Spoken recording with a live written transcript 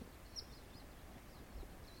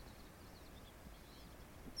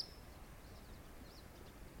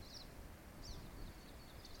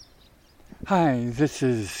Hi, this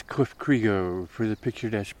is Cliff Kriego for the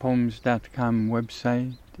Picture-Poems.com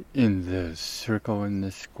website in the Circle in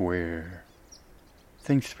the Square.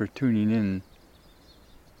 Thanks for tuning in.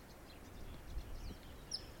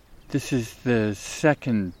 This is the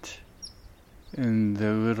second in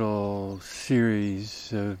the little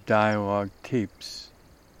series of dialogue tapes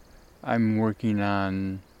I'm working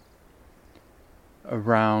on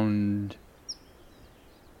around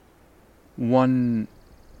one.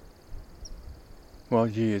 Well,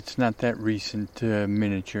 it's not that recent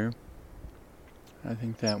miniature. I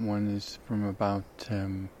think that one is from about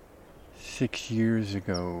 6 years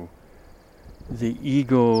ago. The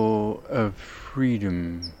Eagle of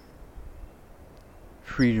Freedom.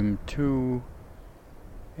 Freedom to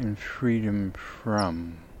and freedom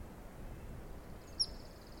from.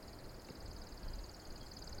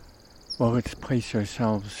 Well, let's place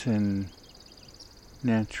ourselves in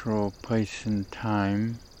natural place and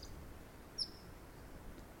time.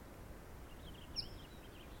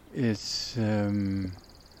 It's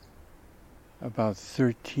about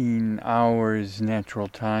 13 hours natural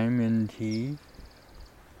time NT.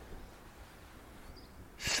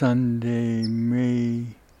 Sunday, May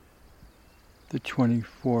the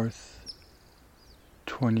 24th,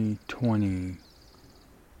 2020.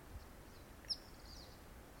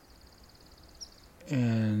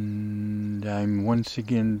 And I'm once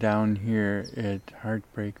again down here at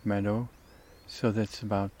Heartbreak Meadow. So that's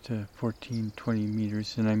about 14-20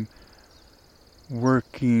 meters, and I'm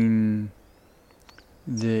working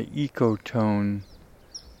the ecotone.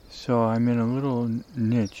 So I'm in a little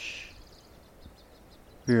niche,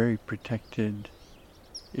 very protected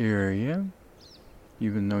area,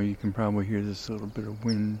 even though you can probably hear this little bit of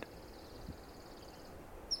wind.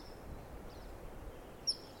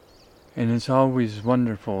 And it's always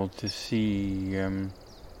wonderful to see,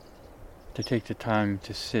 to take the time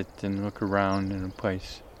to sit and look around in a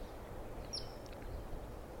place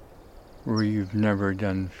where you've never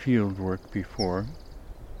done field work before.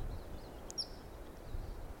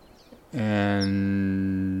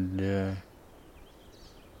 And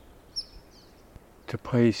to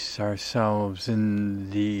place ourselves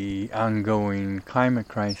in the ongoing climate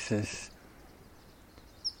crisis,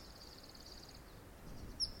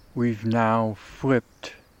 we've now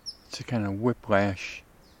flipped. It's a kind of whiplash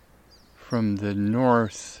from the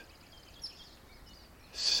north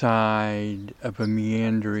side of a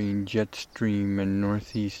meandering jet stream in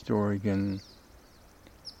northeast Oregon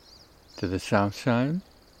to the south side,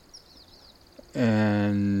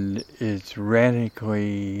 and it's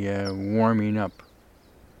radically warming up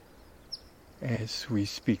as we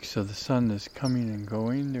speak. So the sun is coming and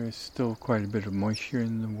going. There's still quite a bit of moisture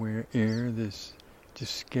in the air. There's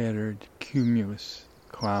just scattered cumulus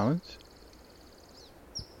clouds.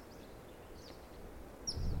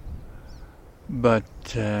 But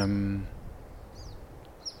the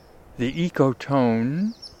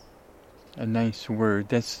ecotone, a nice word,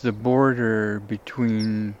 that's the border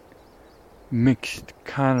between mixed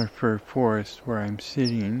conifer forest where I'm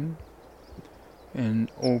sitting and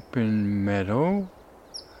open meadow,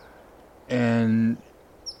 and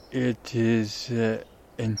it is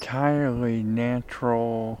entirely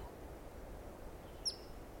natural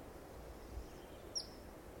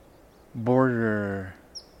border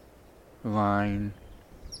line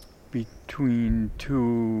between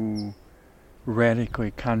two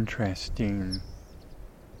radically contrasting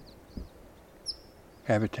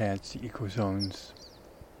habitats, ecozones,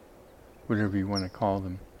 whatever you want to call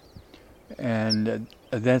them. And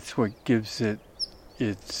that's what gives it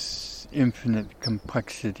its infinite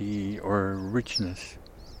complexity or richness,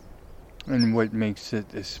 and what makes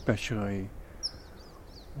it especially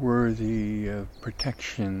worthy of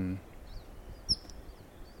protection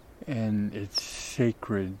and its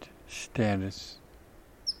sacred status.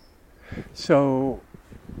 So,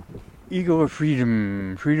 Eagle of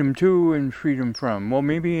Freedom, freedom to and freedom from. Well,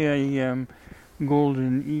 maybe a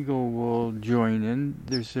golden eagle will join in.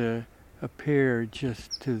 There's a pair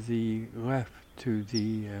just to the left, to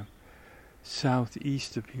the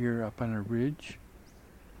southeast of here, up on a ridge.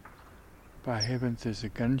 By heavens, there's a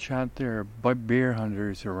gunshot there, but bear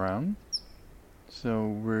hunters around. So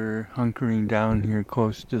we're hunkering down here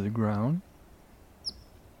close to the ground.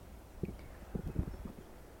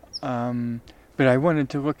 But I wanted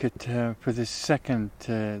to look at, for the second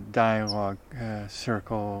dialogue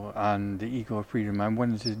circle on the Eagle of Freedom, I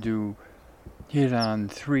wanted to hit on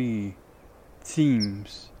 3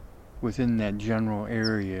 themes within that general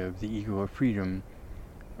area of the Eagle of Freedom.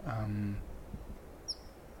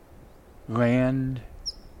 Land,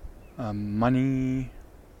 money,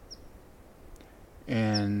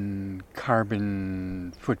 and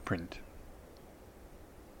carbon footprint.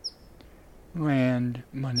 land,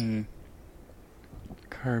 money,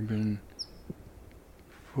 carbon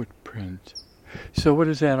footprint. So what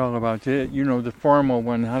is that all about? You know, the formal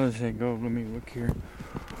one, how does that go? Let me look here.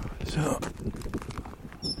 So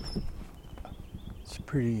it's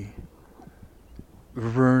pretty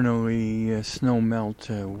vernally snow melt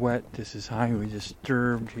wet. This is highly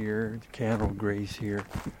disturbed here. The cattle graze here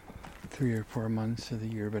 3 or 4 months of the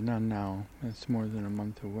year, but not now. It's more than a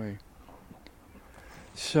month away.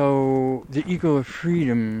 So the Eagle of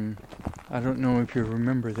Freedom, I don't know if you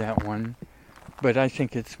remember that one, but I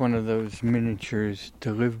think it's one of those miniatures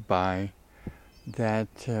to live by that,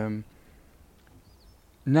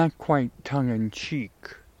 not quite tongue-in-cheek,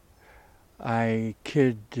 I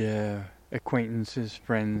kid acquaintances,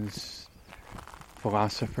 friends,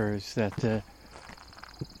 philosophers that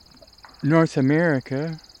North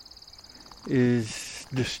America is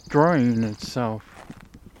destroying itself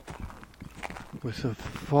with a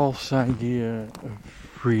false idea of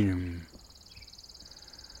freedom.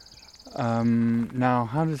 Now,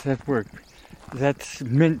 how does that work? That's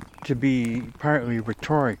meant to be partly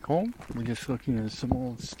rhetorical. We're just looking at some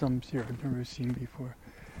old stumps here I've never seen before.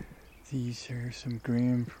 These are some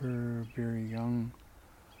graham fir, very young,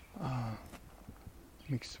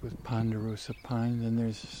 mixed with ponderosa pine. Then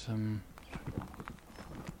there's some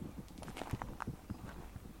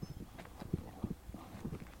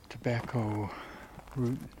tobacco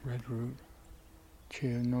root, red root,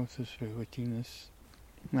 Ceanothus velutinus.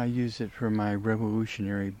 I use it for my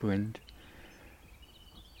revolutionary blend,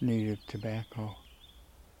 native tobacco,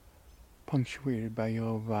 punctuated by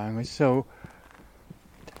yellow violets. So,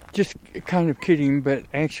 just kind of kidding, but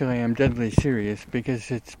actually I'm deadly serious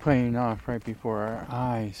because it's playing off right before our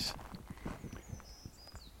eyes.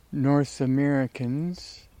 North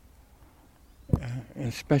Americans,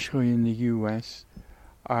 especially in the U.S.,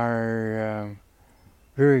 are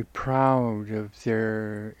very proud of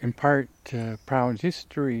their, in part, proud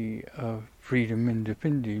history of freedom and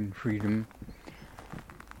defending freedom.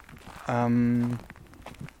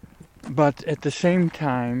 But at the same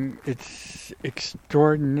time, it's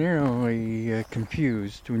extraordinarily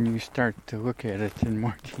confused when you start to look at it in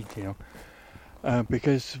more detail.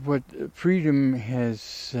 Because what freedom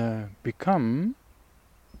has become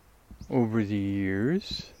over the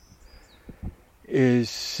years is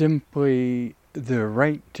simply the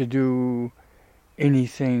right to do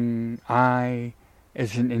anything I,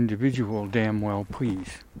 as an individual, damn well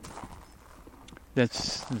please.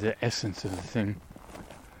 That's the essence of the thing.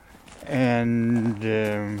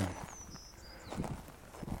 And,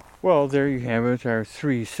 well, there you have it, our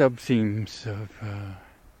 3 sub-themes of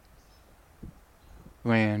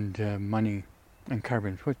land, money, and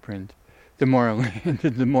carbon footprint. The more land,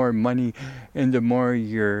 the more money, and the more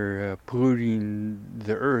you're polluting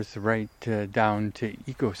the earth right down to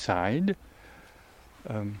ecocide,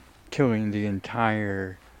 killing the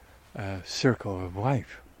entire circle of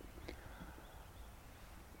life.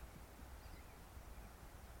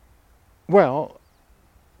 Well,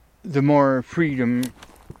 the more freedom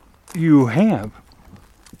you have,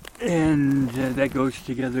 and that goes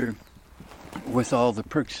together with all the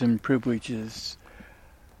perks and privileges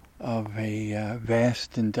of a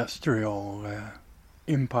vast industrial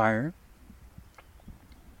empire.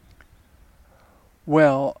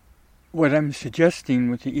 Well, what I'm suggesting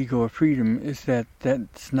with the Eagle of Freedom is that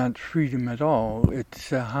that's not freedom at all.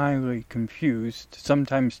 It's a highly confused,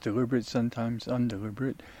 sometimes deliberate, sometimes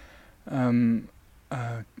undeliberate,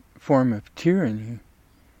 form of tyranny.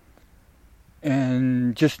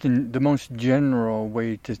 And just in the most general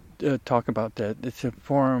way to talk about that, it's a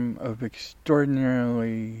form of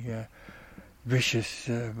extraordinarily vicious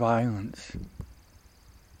violence.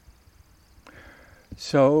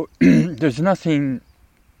 So there's nothing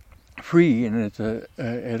free in it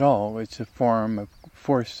at all. It's a form of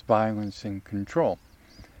force, violence, and control.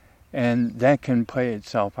 And that can play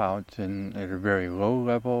itself out at a very low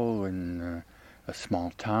level in a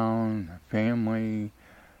small town, a family.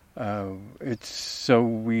 So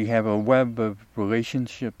we have a web of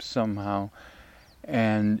relationships somehow,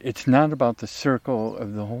 and it's not about the circle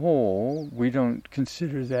of the whole. We don't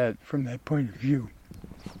consider that from that point of view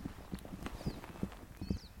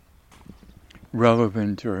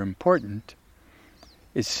relevant or important.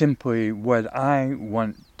 It's simply what I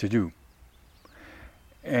want to do.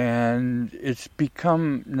 And it's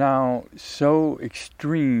become now so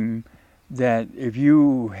extreme that if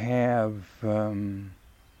you have the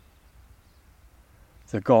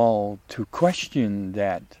gall to question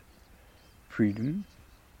that freedom,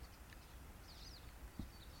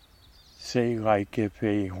 say like if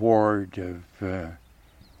a horde of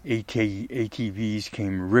ATVs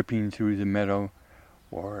came ripping through the meadow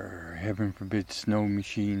or heaven forbid, snow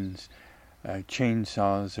machines,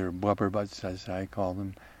 chainsaws, or blubber butts, as I call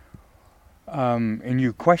them. And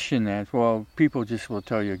you question that, well, people just will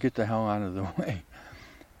tell you, get the hell out of the way.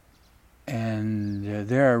 And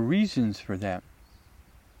there are reasons for that.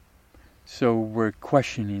 So we're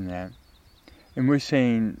questioning that. And we're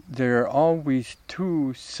saying there are always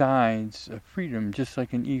two sides of freedom, just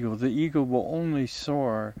like an eagle. The eagle will only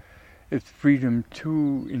soar if freedom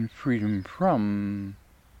to and freedom from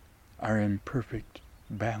are in perfect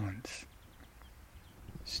balance.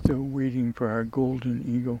 Still waiting for our golden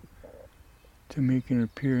eagle to make an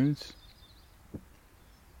appearance.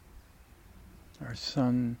 Our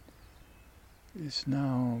sun is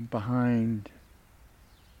now behind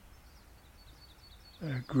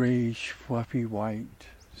a grayish, fluffy white,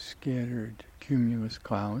 scattered cumulus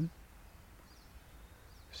cloud.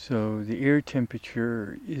 So the air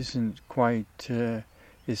temperature isn't quite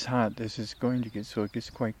as hot as it's going to get, so it gets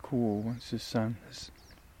quite cool once the sun is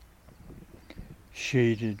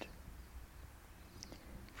shaded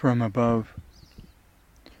from above.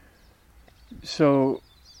 So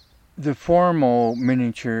the formal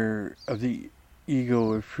miniature of the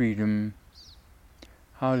Eagle of Freedom,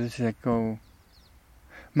 how does that go?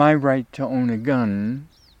 My right to own a gun,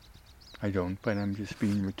 I don't, but I'm just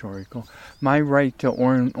being rhetorical. My right to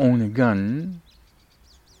own a gun,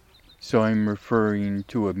 so I'm referring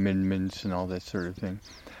to amendments and all that sort of thing.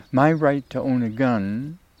 My right to own a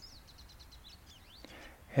gun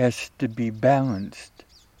has to be balanced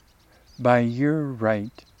by your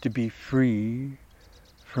right to be free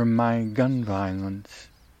from my gun violence.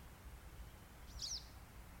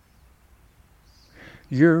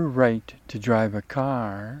 Your right to drive a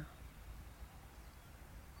car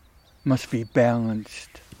must be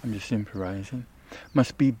balanced, I'm just improvising,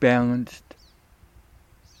 must be balanced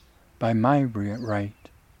by my right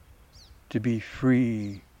to be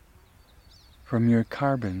free from your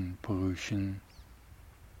carbon pollution.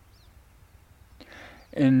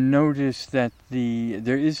 And notice that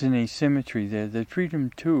there is an asymmetry there. The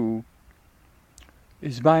freedom too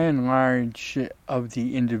is by and large of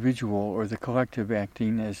the individual or the collective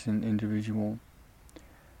acting as an individual.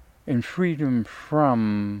 And freedom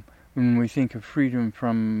from, when we think of freedom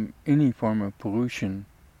from any form of pollution,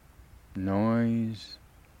 noise,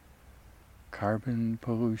 carbon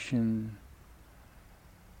pollution,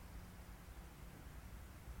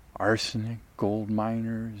 arsenic, gold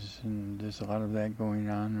miners, and there's a lot of that going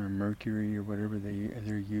on, or mercury, or whatever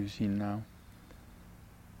they're using now.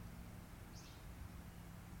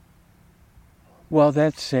 Well,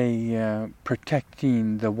 that's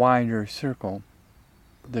protecting the wider circle,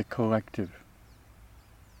 the collective.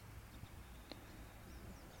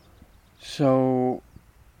 So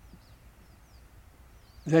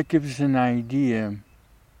that gives an idea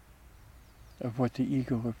of what the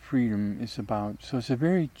Eagle of Freedom is about. So it's a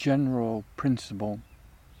very general principle,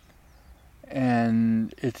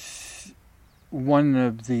 and it's one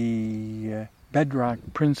of the bedrock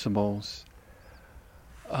principles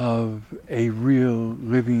of a real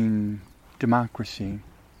living democracy.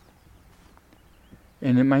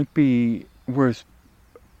 And it might be worth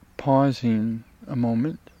pausing a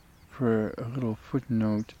moment for a little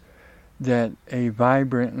footnote that a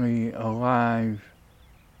vibrantly alive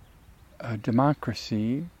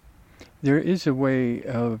democracy, there is a way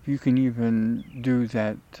of, you can even do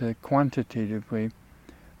that quantitatively,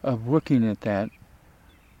 of looking at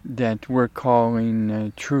that we're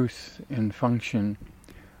calling truth and function.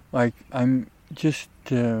 Like, I'm just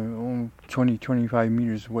 20-25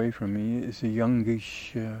 meters away from me is a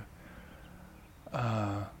youngish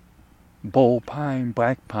bull pine,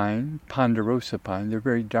 black pine, ponderosa pine. They're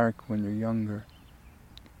very dark when they're younger.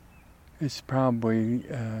 It's probably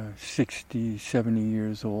 60, 70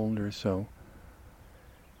 years old or so.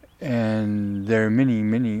 And there are many,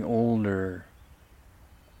 many older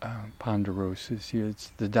ponderosas here.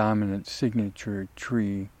 It's the dominant signature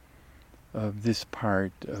tree of this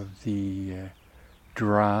part of the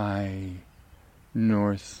dry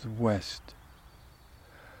northwest.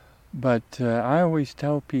 But I always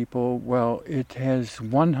tell people, well, it has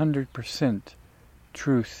 100%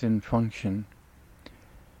 truth and function,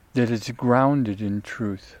 that it's grounded in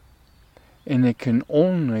truth, and it can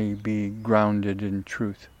only be grounded in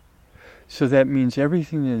truth. So that means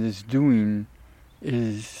everything that it's doing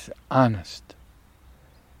is honest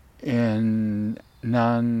and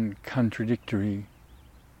non-contradictory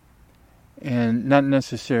and not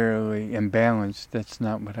necessarily imbalanced. That's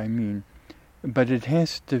not what I mean. But it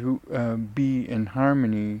has to be in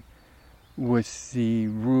harmony with the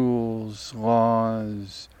rules,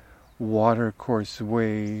 laws, watercourse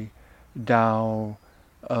way, Tao,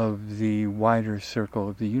 of the wider circle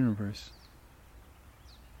of the universe.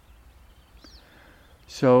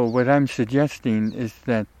 So what I'm suggesting is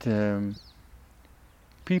that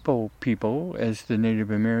people, as the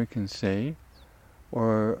Native Americans say,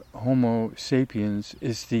 or Homo sapiens,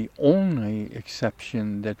 is the only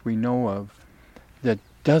exception that we know of that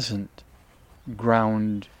doesn't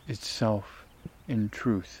ground itself in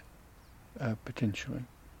truth, potentially.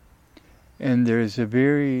 And there's a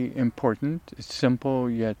very important, simple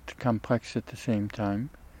yet complex at the same time,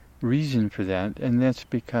 reason for that, and that's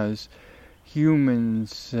because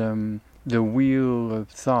humans, the wheel of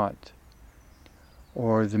thought,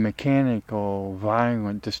 or the mechanical,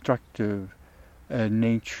 violent, destructive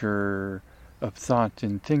nature of thought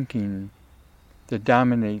and thinking that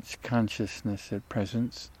dominates consciousness at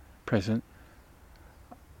present,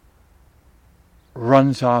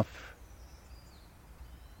 runs off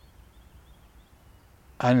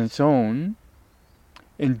on its own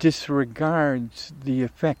and disregards the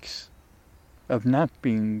effects of not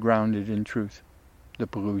being grounded in truth, the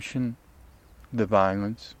pollution, the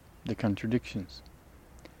violence, the contradictions.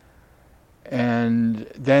 And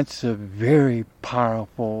that's a very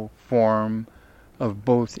powerful form of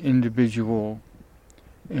both individual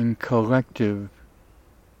and collective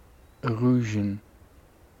illusion.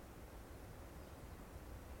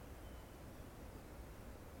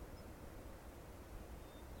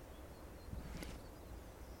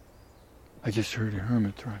 I just heard a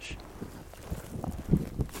hermit thrush.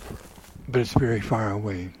 But it's very far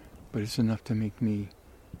away. But it's enough to make me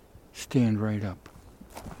stand right up.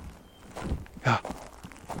 Ah.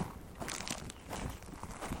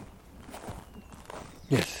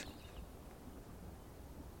 Yes.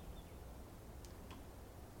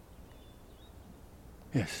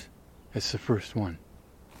 Yes. That's the first one.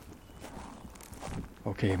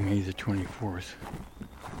 Okay, May the 24th.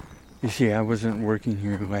 You see, I wasn't working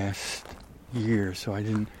here last year, so I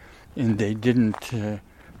didn't, and they didn't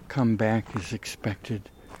come back as expected,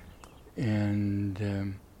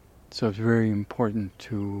 and so it's very important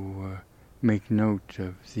to make note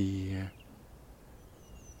of the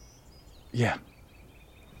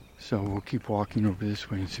so we'll keep walking over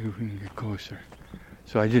this way and see if we can get closer.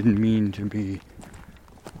 So I didn't mean to be,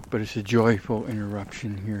 but it's a joyful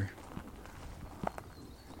interruption here.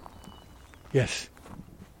 Yes.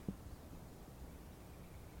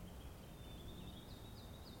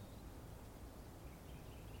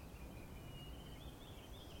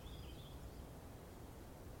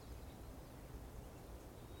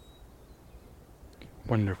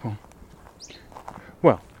 Wonderful.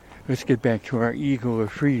 Well, let's get back to our eagle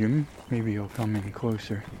of freedom. Maybe you'll come in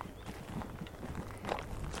closer.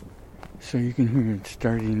 So you can hear it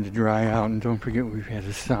starting to dry out, and don't forget we've had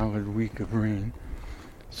a solid week of rain.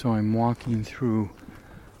 So I'm walking through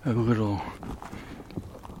a little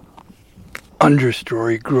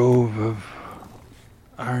understory grove of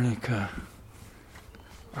Arnica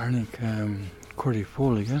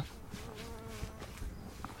cordifolia.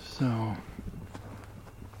 So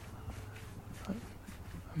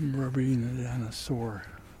I'm rubbing it on a sore,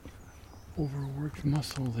 overworked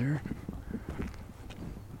muscle there.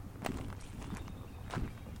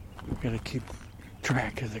 Gotta keep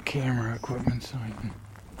track of the camera equipment so I can.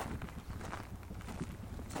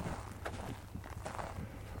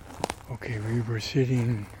 Okay, we were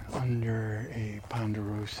sitting under a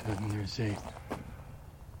ponderosa, and there's a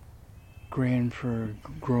grand fir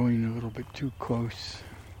growing a little bit too close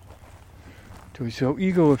to it. So,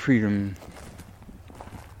 eagle of freedom.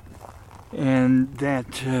 And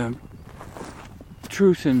that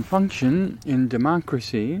truth and function in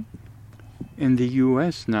democracy in the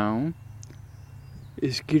U.S. now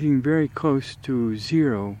is getting very close to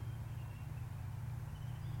zero.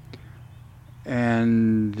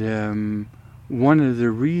 And one of the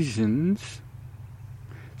reasons,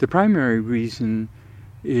 the primary reason,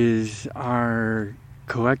 is our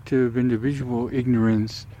collective individual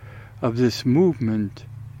ignorance of this movement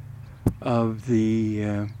of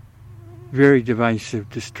the very divisive,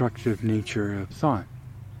 destructive nature of thought.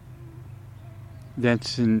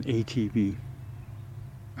 That's an ATV.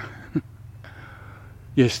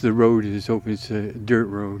 Yes, the road is open. It's a dirt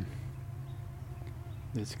road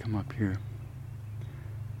that's come up here.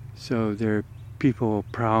 So there are people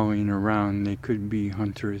prowling around. They could be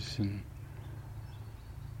hunters, and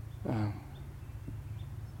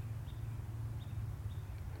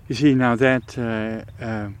you see now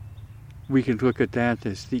that we could look at that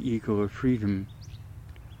as the eagle of freedom.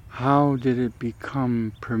 How did it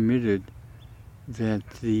become permitted that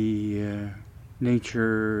the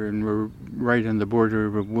nature, and we're right on the border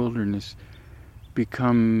of a wilderness,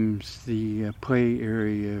 becomes the play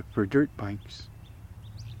area for dirt bikes?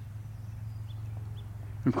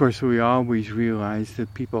 Of course, we always realize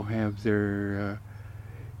that people have their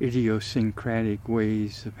idiosyncratic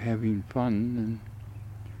ways of having fun and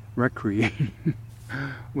recreating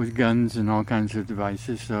with guns and all kinds of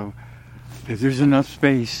devices. So if there's enough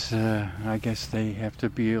space, I guess they have to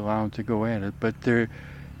be allowed to go at it. But the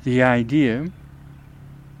idea,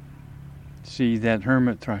 see, that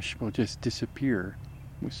hermit thrush will just disappear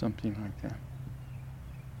with something like that.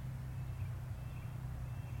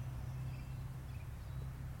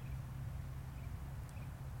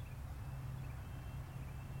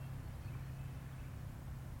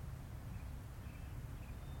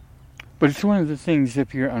 But it's one of the things,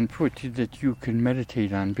 if you're on foot, that you can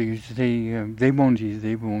meditate on, because they won't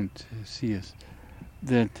see us.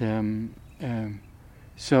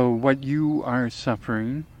 So what you are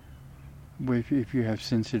suffering, if you have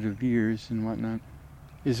sensitive ears and whatnot,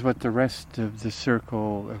 is what the rest of the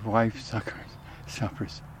circle of life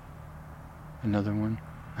suffers. Another one.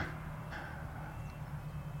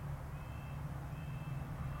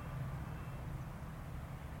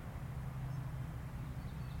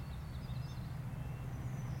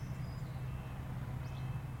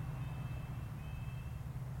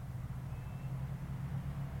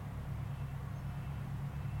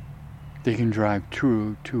 They can drive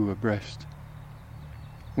true two abreast.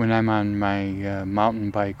 When I'm on my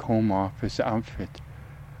mountain bike home office outfit,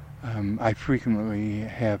 I frequently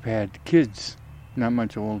have had kids not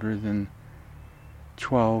much older than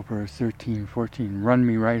 12 or 13, 14 run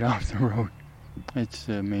me right off the road. It's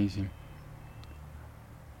amazing.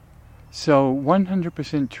 So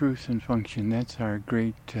 100% truth and function, that's our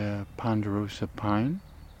great ponderosa pine,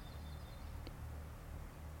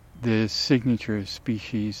 the signature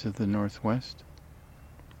species of the Northwest,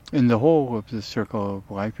 in the whole of the circle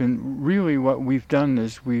of life. And really what we've done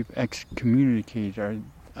is we've excommunicated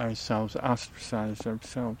ourselves, ostracized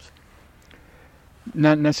ourselves,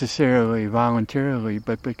 not necessarily voluntarily,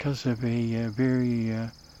 but because of a very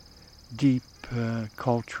deep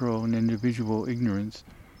cultural and individual ignorance.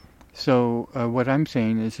 So what I'm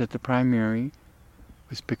saying is that the primary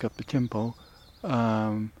was pick up the tempo,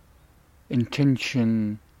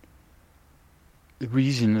 intention, the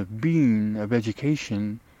reason of being, of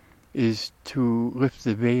education, is to lift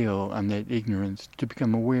the veil on that ignorance, to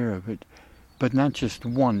become aware of it, but not just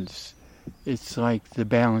once. It's like the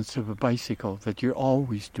balance of a bicycle, that you're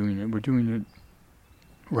always doing it. We're doing it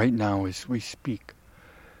right now as we speak.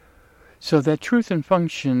 So that truth and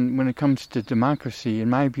function, when it comes to democracy,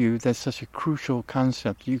 in my view, that's such a crucial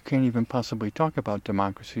concept. You can't even possibly talk about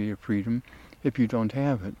democracy or freedom if you don't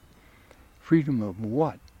have it. Freedom of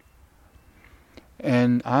what?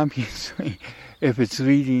 And obviously, if it's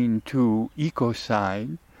leading to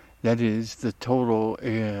ecocide, that is the total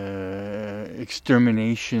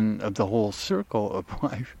extermination of the whole circle of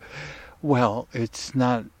life, well, it's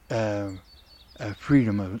not a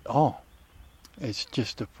freedom at all. It's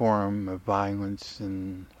just a form of violence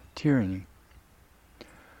and tyranny.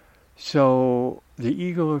 So the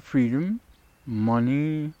eagle of freedom,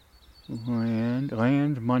 money,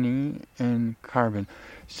 land, money, and carbon.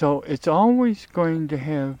 So it's always going to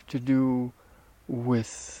have to do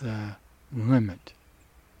with limit.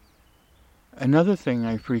 Another thing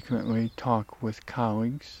I frequently talk with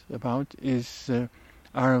colleagues about is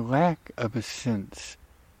our lack of a sense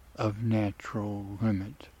of natural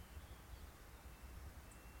limit.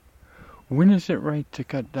 When is it right to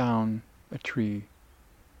cut down a tree,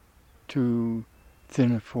 to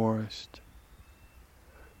thin a forest,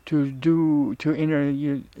 to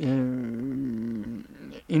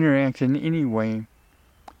interact in any way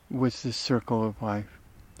with the circle of life,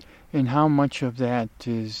 and how much of that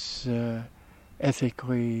is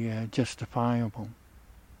ethically justifiable?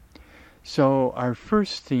 So our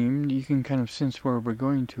first theme, you can kind of sense where we're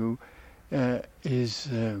going to, is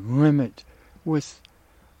limit. With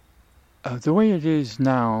the way it is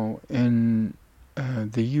now in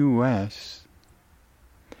the U.S.,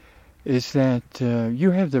 is that you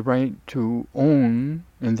have the right to own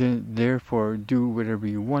and then therefore do whatever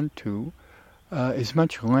you want to, as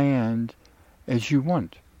much land as you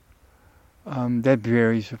want. That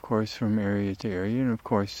varies, of course, from area to area, and of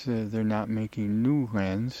course they're not making new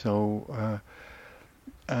land, so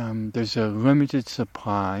there's a limited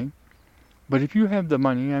supply. But if you have the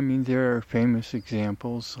money, I mean, there are famous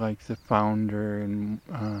examples like the founder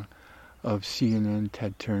of CNN,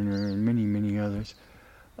 Ted Turner, and many, many others.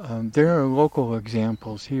 There are local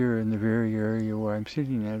examples here in the very area where I'm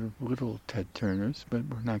sitting at of little Ted Turners, but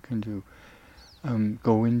we're not going to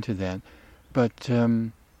go into that. But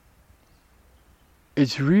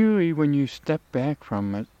it's really when you step back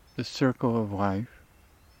from it, the circle of life,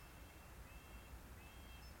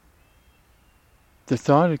 the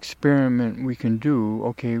thought experiment we can do,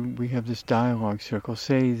 okay, we have this dialogue circle.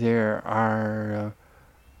 Say there are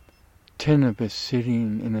 10 of us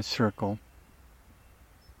sitting in a circle,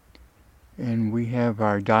 and we have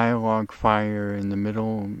our dialogue fire in the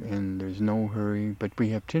middle, and there's no hurry, but we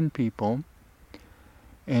have 10 people,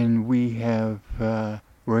 and we have,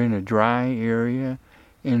 we're in a dry area,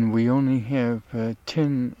 and we only have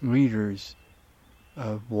 10 liters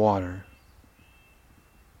of water.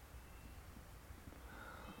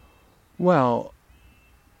 Well,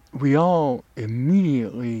 we all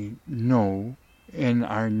immediately know in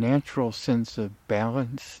our natural sense of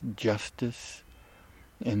balance, justice,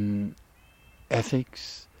 and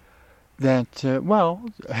ethics that,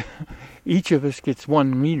 each of us gets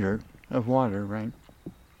 1 liter of water, right?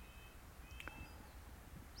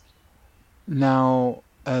 Now,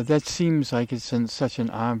 that seems like it's such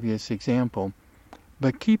an obvious example,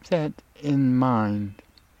 but keep that in mind,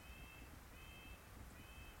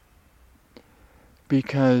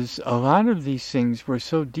 because a lot of these things were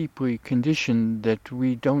so deeply conditioned that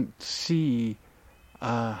we don't see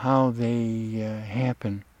how they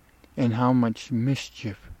happen and how much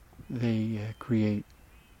mischief they create.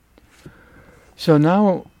 So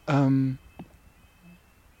now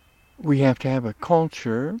we have to have a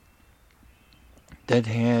culture that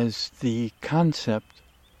has the concept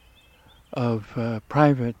of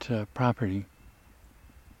private property.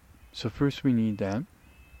 So first we need that.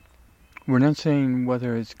 We're not saying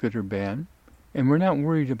whether it's good or bad, and we're not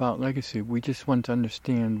worried about legacy. We just want to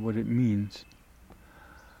understand what it means.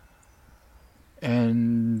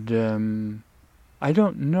 And I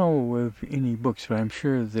don't know of any books, but I'm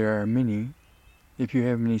sure there are many. If you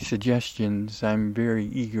have any suggestions, I'm very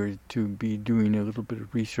eager to be doing a little bit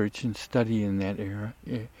of research and study in that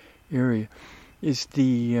area. Is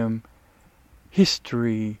the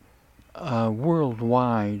history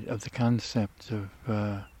worldwide of the concept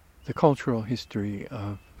of the cultural history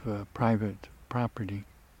of private property.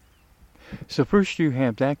 So first you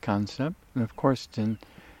have that concept, and of course in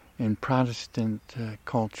Protestant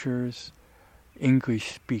cultures,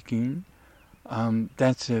 English-speaking,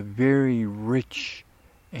 that's a very rich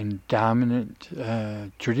and dominant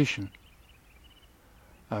tradition.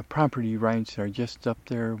 Property rights are just up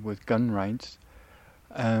there with gun rights.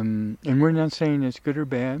 And we're not saying it's good or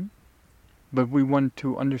bad, but we want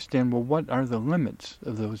to understand, well, what are the limits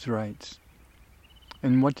of those rights?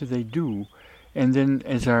 And what do they do? And then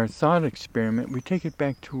as our thought experiment, we take it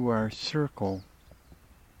back to our circle.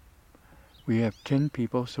 We have 10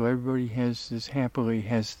 people, so everybody happily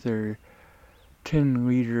has their 10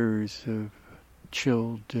 liters of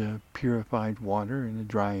chilled, purified water in a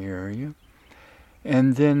dry area.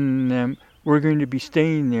 And then we're going to be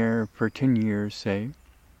staying there for 10 years, say.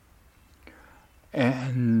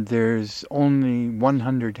 And there's only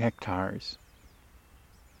 100 hectares.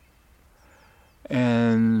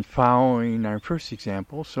 And following our first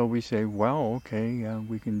example, so we say, well, okay,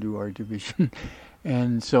 we can do our division.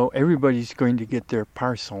 And so everybody's going to get their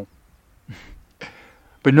parcel.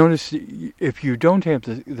 But notice, if you don't have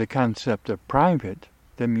the concept of private,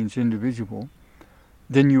 that means individual,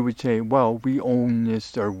 then you would say, well, we own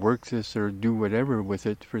this or work this or do whatever with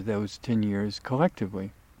it for those 10 years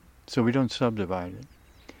collectively. So we don't subdivide it.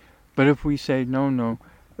 But if we say, no,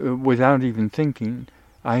 without even thinking,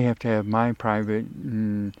 I have to have my private,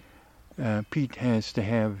 and Pete has to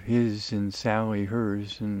have his, and Sally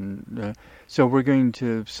hers, and so we're going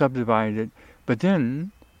to subdivide it. But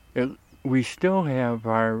then we still have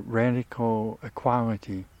our radical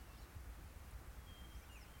equality.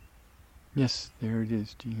 Yes, there it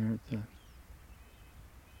is. Do you hear it?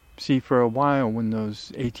 See, for a while when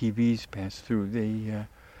those ATVs pass through, they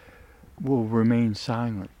will remain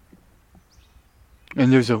silent.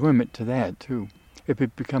 And there's a limit to that, too. If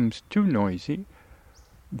it becomes too noisy,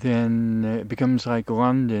 then it becomes like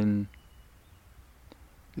London.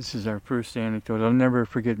 This is our first anecdote. I'll never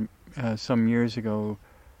forget some years ago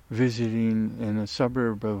visiting in a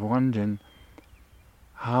suburb of London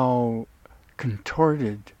how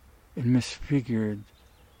contorted and misfigured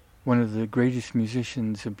one of the greatest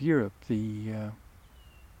musicians of Europe, the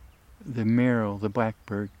merle, the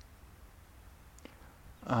blackbird,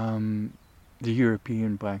 the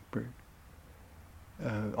European blackbird,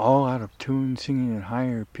 all out of tune, singing at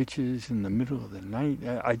higher pitches in the middle of the night.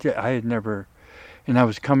 I had never, and I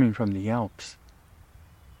was coming from the Alps.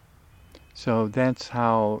 So that's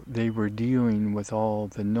how they were dealing with all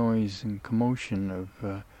the noise and commotion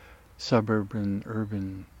of suburban,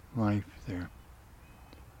 urban life there.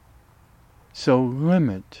 So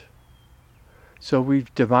limit. So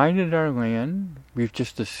we've divided our land. We've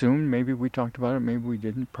just assumed, maybe we talked about it, maybe we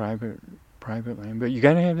didn't, private land. But you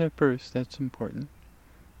got to have that first. That's important.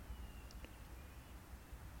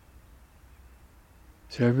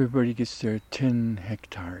 So everybody gets their 10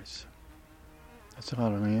 hectares. That's a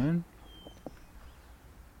lot of land.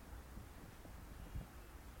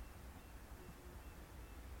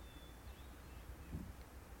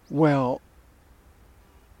 Well,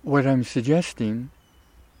 what I'm suggesting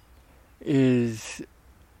is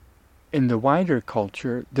in the wider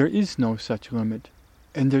culture, there is no such limit,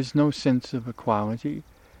 and there's no sense of equality.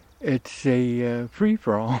 It's a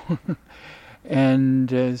free-for-all.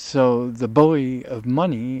 And so the bully of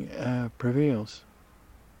money prevails.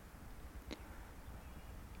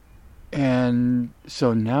 And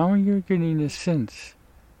so now you're getting a sense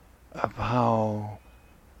of how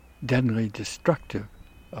deadly destructive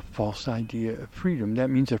a false idea of freedom.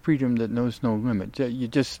 That means a freedom that knows no limit. You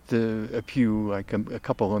just a few, like a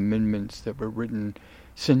couple amendments that were written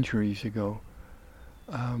centuries ago.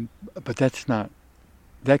 But that's not,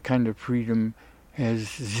 that kind of freedom has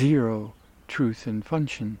zero truth and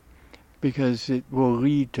function, because it will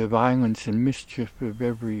lead to violence and mischief of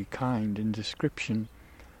every kind and description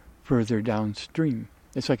further downstream.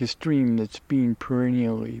 It's like a stream that's being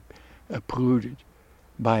perennially polluted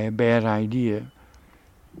by a bad idea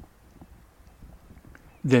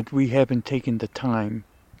that we haven't taken the time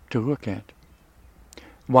to look at.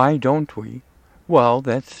 Why don't we? Well,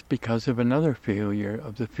 that's because of another failure,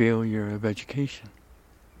 of the failure of education.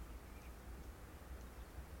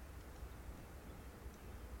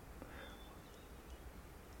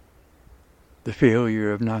 The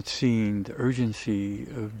failure of not seeing the urgency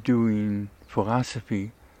of doing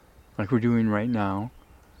philosophy, like we're doing right now,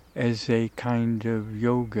 as a kind of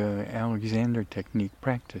yoga Alexander technique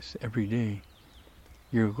practice every day.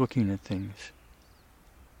 You're looking at things.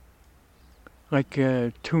 Like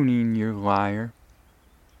tuning your lyre.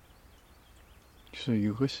 So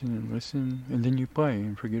you listen, and then you play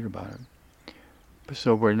and forget about it.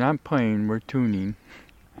 So we're not playing, we're tuning.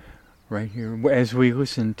 Right here, as we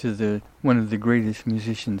listen to one of the greatest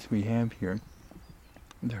musicians we have here,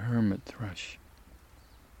 the hermit thrush.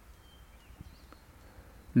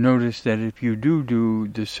 Notice that if you do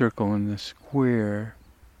the circle and the square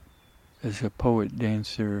as a poet,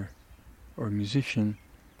 dancer, or musician,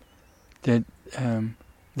 that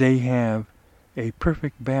they have a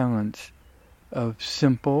perfect balance of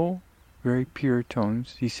simple, very pure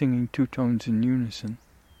tones. He's singing 2 tones in unison.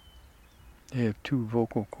 They have 2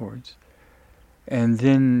 vocal cords. And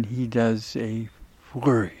then he does a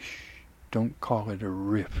flourish. Don't call it a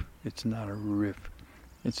riff. It's not a riff.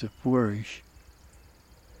 It's a flourish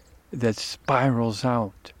that spirals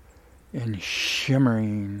out in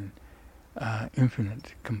shimmering,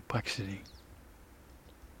 infinite complexity.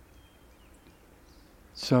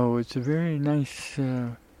 So it's a very nice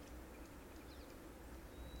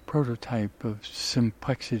prototype of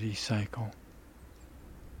simplexity cycle.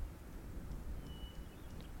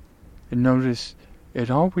 And notice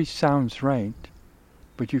it always sounds right,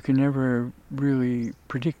 but you can never really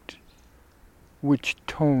predict which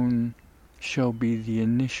tone shall be the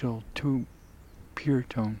initial pure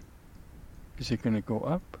tone. Is it going to go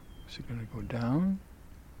up? Is it going to go down?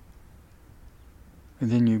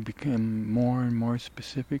 And then you become more and more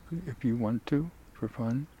specific if you want to, for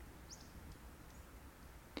fun.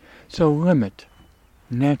 So limit,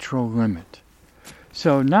 natural limit.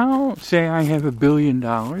 So now, say I have $1 billion.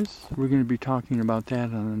 We're going to be talking about that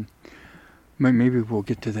maybe we'll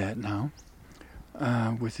get to that now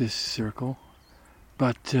with this circle.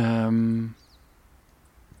 But,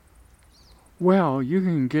 well, you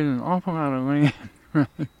can get an awful lot of land, right?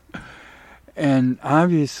 And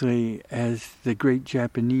obviously, as the great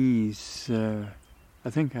Japanese, I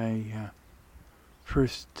think I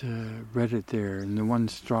first read it there in the One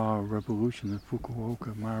Straw Revolution, the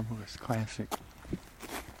Fukuoka marvelous classic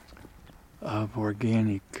of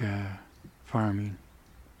organic farming,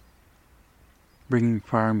 bringing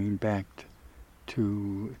farming back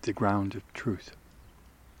to the ground of truth,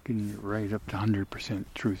 getting it right up to 100%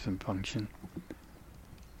 truth and function.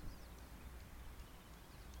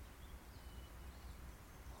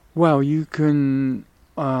 Well, you can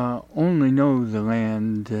only know the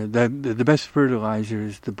land. The best fertilizer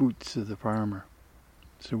is the boots of the farmer.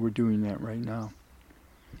 So we're doing that right now.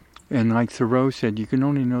 And like Thoreau said, you can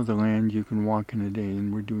only know the land you can walk in a day,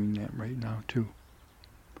 and we're doing that right now too.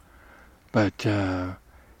 But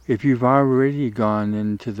if you've already gone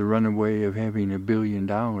into the runaway of having $1 billion,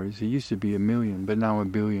 it used to be 1 million, but now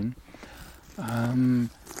 1 billion.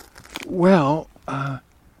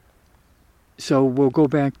 So we'll go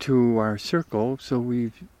back to our circle. So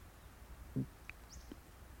we've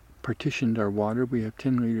partitioned our water. We have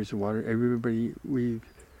 10 liters of water. Everybody, we've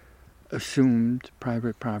assumed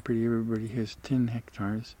private property. Everybody has 10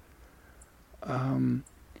 hectares.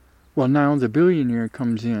 Well, now the billionaire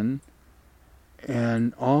comes in,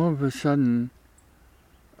 and all of a sudden,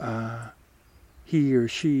 he or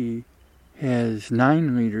she has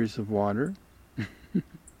 9 liters of water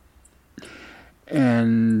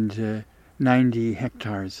and 90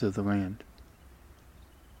 hectares of the land.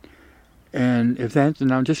 And if that's,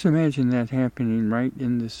 now just imagine that happening right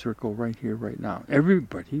in this circle right here, right now.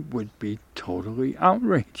 Everybody would be totally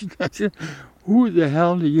outraged. I said, who the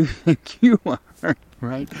hell do you think you are,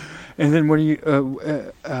 right? And then what do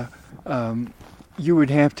you would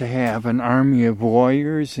have to have an army of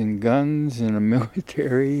lawyers and guns and a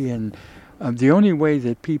military, and the only way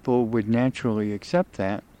that people would naturally accept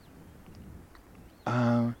that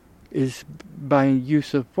is by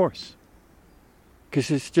use of force. Because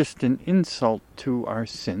it's just an insult to our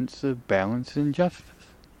sense of balance and justice,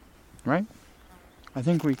 right? I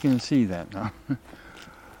think we can see that now.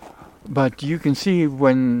 But you can see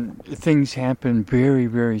when things happen very,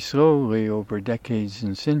 very slowly over decades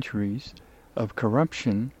and centuries of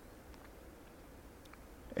corruption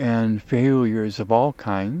and failures of all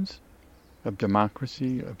kinds, of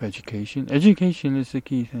democracy, of education. Education is the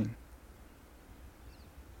key thing.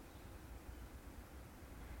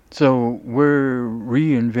 So we're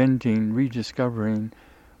reinventing, rediscovering,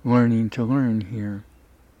 learning to learn here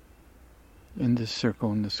in this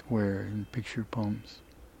circle and the square in picture poems.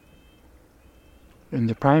 And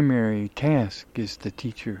the primary task is the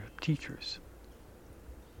teacher of teachers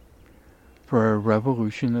for a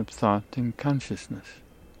revolution of thought and consciousness.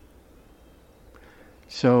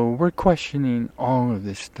 So we're questioning all of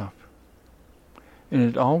this stuff. And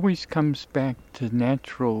it always comes back to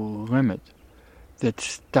natural limit that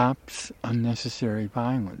stops unnecessary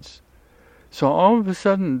violence. So all of a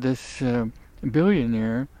sudden this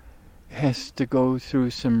billionaire has to go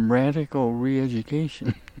through some radical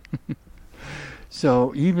re-education.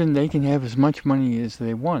 So even they can have as much money as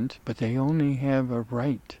they want, but they only have a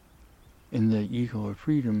right in the Eagle of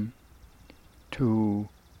Freedom to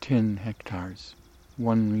 10 hectares,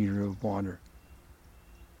 1 liter of water.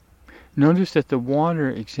 Notice that the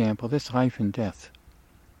water example, that's life and death.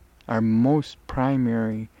 Our most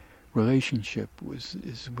primary relationship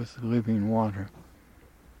is with living water.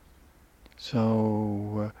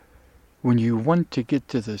 So when you want to get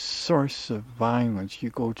to the source of violence, you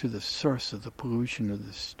go to the source of the pollution of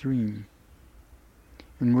the stream.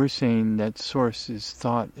 And we're saying that source is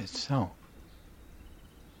thought itself.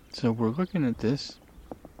 So we're looking at this.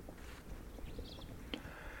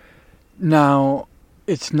 Now,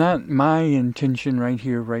 it's not my intention right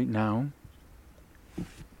here, right now.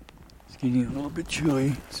 Getting a little bit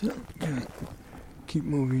chilly, so I'm gonna keep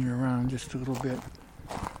moving around just a little bit.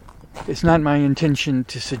 It's not my intention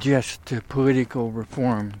to suggest political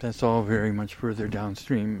reform. That's all very much further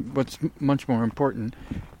downstream. What's much more important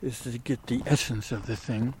is to get the essence of the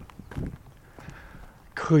thing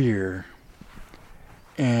clear.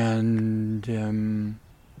 And,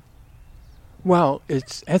 well,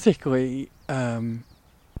 it's ethically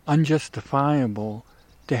unjustifiable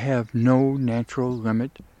to have no natural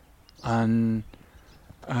limit on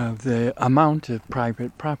the amount of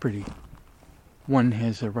private property one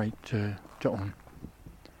has a right to own.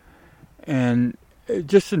 And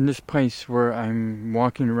just in this place where I'm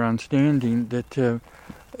walking around standing, that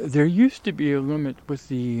there used to be a limit with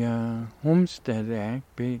the Homestead Act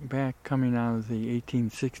back coming out of the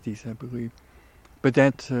 1860s, I believe. But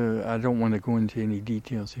that's, I don't want to go into any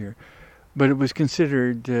details here. But it was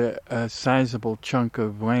considered a sizable chunk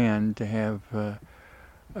of land to have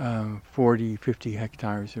 40, 50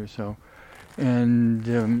 hectares or so.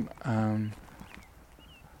 And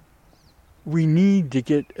we need to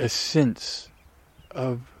get a sense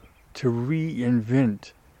of, to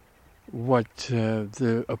reinvent what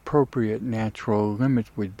the appropriate natural limit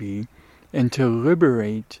would be, and to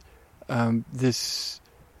liberate this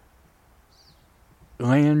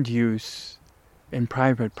land use and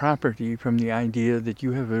private property from the idea that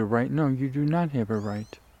you have a right. No, you do not have a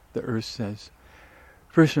right, the earth says.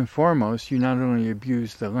 First and foremost, you not only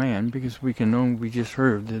abuse the land, because we just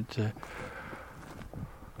heard that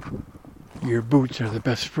your boots are the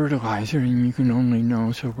best fertilizer, and you can only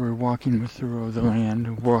know, so we're walking through the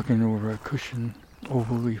land, walking over a cushion,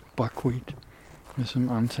 oval-leaf buckwheat, with some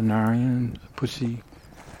antinarian, pussy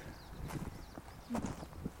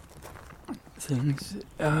things.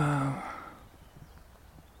 There's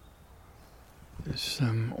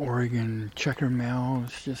some Oregon checker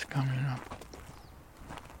mallows just coming up.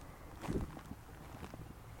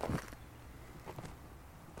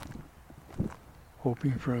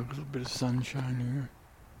 Hoping for a little bit of sunshine here.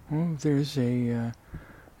 Oh, there's a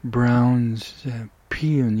Brown's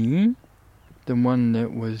peony, the one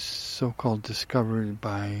that was so-called discovered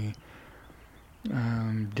by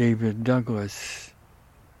David Douglas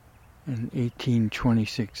in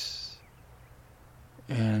 1826.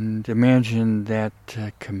 And imagine that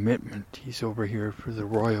commitment. He's over here for the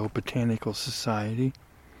Royal Botanical Society.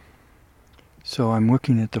 So I'm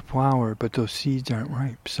looking at the flower, but those seeds aren't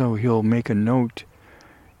ripe. So he'll make a note,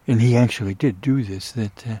 and he actually did do this,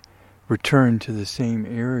 that return to the same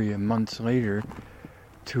area months later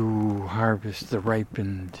to harvest the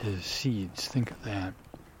ripened seeds. Think of that.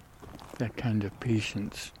 That kind of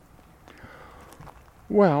patience.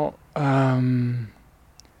 Well,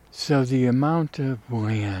 so the amount of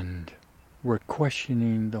land, we're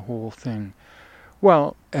questioning the whole thing.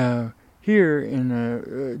 Well,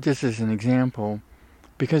 here, just as an example,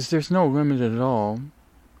 because there's no limit at all,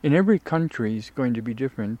 in every country is going to be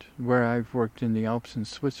different. Where I've worked in the Alps in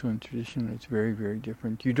Switzerland tradition, it's very, very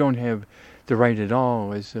different. You don't have the right at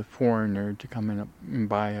all as a foreigner to come in and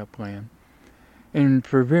buy up land. And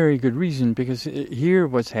for very good reason, because here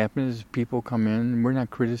what's happened is people come in, we're not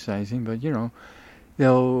criticizing, but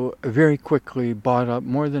they'll very quickly bought up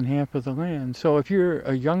more than half of the land. So if you're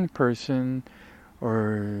a young person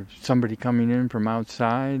or somebody coming in from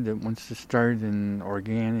outside that wants to start an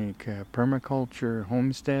organic permaculture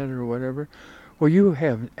homestead or whatever, well, you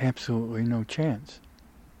have absolutely no chance.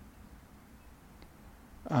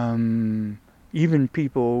 Even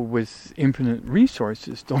people with infinite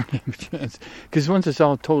resources don't have a chance, because once it's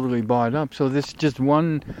all totally bought up, so this just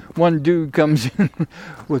one dude comes in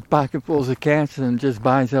with pocketfuls of cats and just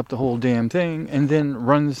buys up the whole damn thing and then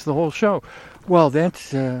runs the whole show. Well,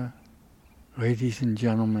 that's, ladies and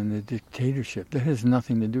gentlemen, the dictatorship. That has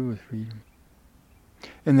nothing to do with freedom.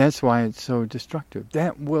 And that's why it's so destructive.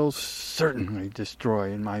 That will certainly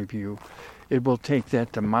destroy, in my view. It will take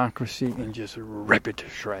that democracy and just rip it to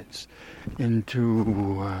shreds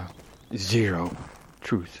into zero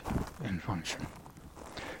truth and function.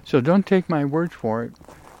 So don't take my word for it.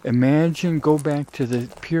 Imagine, go back to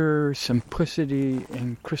the pure simplicity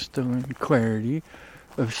and crystalline clarity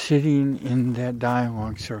of sitting in that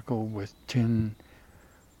dialogue circle with 10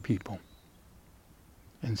 people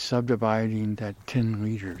and subdividing that 10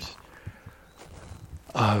 liters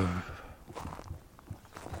of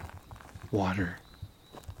water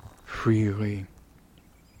freely,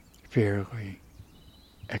 fairly,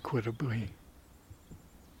 equitably.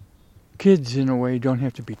 Kids, in a way, don't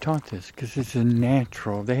have to be taught this because it's a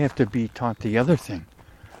natural. They have to be taught the other thing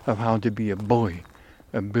of how to be a bully,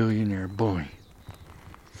 a billionaire bully,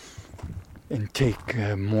 and take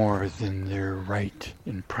more than their right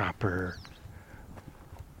and proper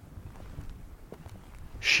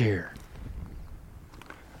share.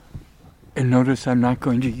 And notice I'm not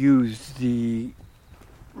going to use the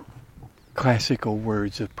classical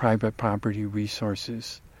words of private property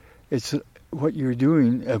resources. It's what you're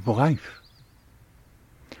doing of life.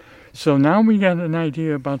 So now we got an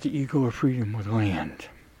idea about the eagle of freedom with land.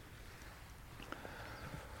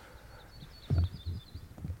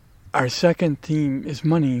 Our second theme is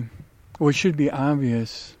money, which should be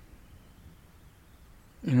obvious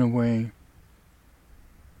in a way.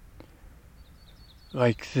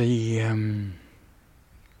 Like the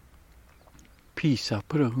piece, I'll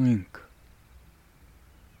put a link.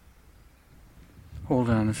 Hold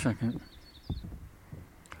on a second.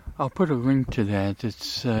 I'll put a link to that.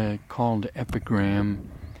 It's called Epigram,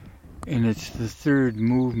 and it's the third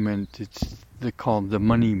movement. It's called the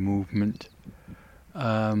Money Movement.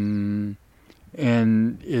 And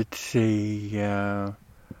it's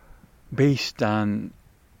based on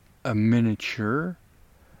a miniature.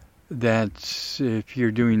 That's, if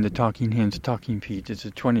you're doing the Talking Hands, Talking Feet, it's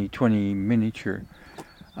a 2020 miniature.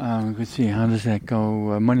 Let's see, how does that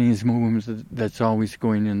go? Money is a movement that's always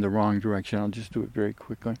going in the wrong direction. I'll just do it very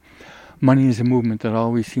quickly. Money is a movement that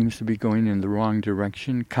always seems to be going in the wrong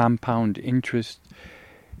direction. Compound interest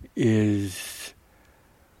is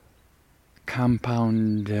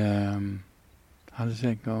compound, how does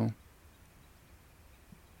that go?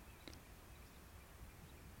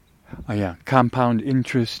 Oh yeah, compound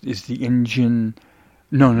interest is the engine.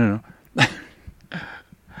 No.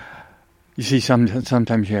 You see,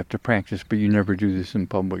 sometimes you have to practice, but you never do this in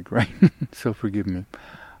public, right? So forgive me.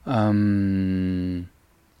 Oh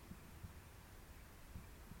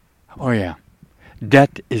yeah,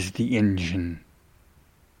 debt is the engine.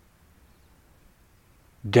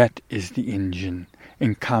 Debt is the engine,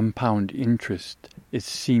 and compound interest is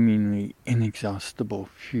seemingly inexhaustible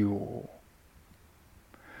fuel.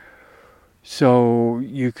 So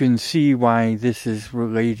you can see why this is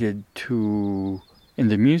related to, and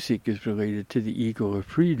the music is related to the eagle of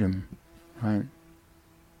freedom, right?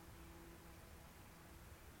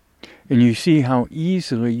 And you see how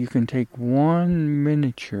easily you can take one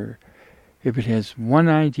miniature, if it has one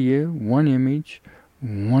idea, one image,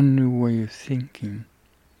 one new way of thinking,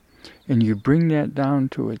 and you bring that down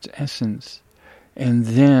to its essence, and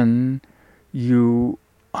then you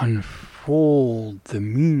unfold the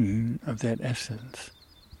meaning of that essence.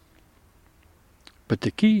 But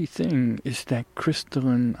the key thing is that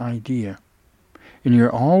crystalline idea. And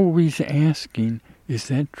you're always asking, is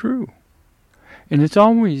that true? And it's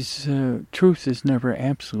always, truth is never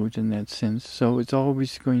absolute in that sense, so it's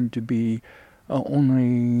always going to be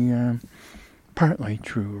only partly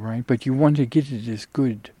true, right? But you want to get it as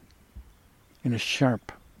good and as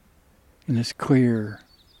sharp and as clear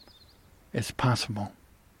as possible.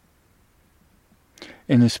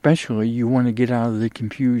 And especially you want to get out of the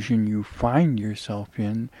confusion you find yourself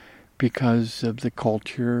in because of the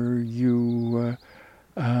culture you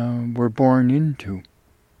were born into.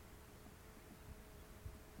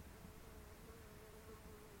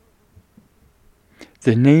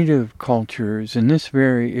 The native cultures in this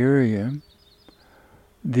very area,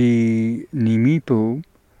 the Nimipu,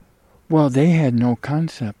 well, they had no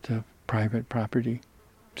concept of private property.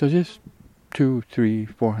 So just 200,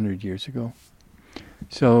 300, 400 years ago.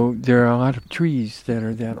 So there are a lot of trees that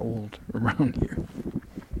are that old around here.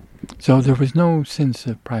 So there was no sense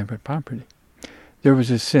of private property. There was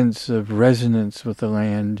a sense of resonance with the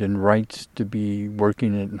land and rights to be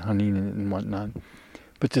working it and hunting it and whatnot.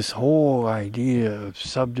 But this whole idea of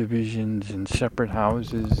subdivisions and separate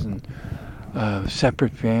houses and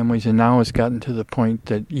separate families, and now it's gotten to the point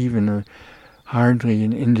that even hardly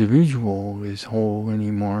an individual is whole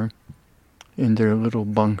anymore in their little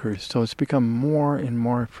bunkers. So it's become more and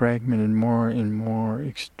more fragmented, more and more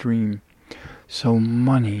extreme. So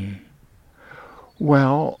money.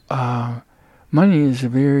 Well, money is a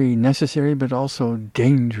very necessary but also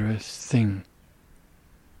dangerous thing.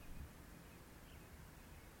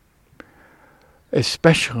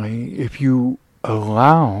 Especially if you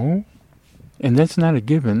allow, and that's not a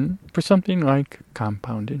given, for something like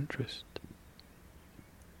compound interest.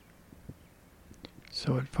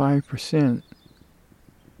 So at 5%,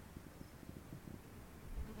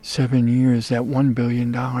 7 years, that $1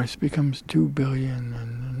 billion becomes $2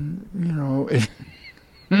 billion,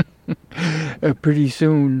 and pretty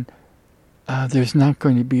soon there's not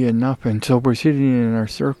going to be enough, and so we're sitting in our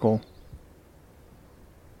circle,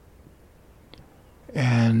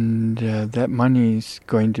 and that money's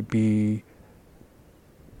going to be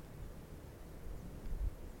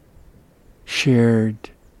shared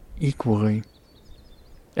equally.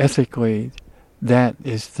 Ethically, that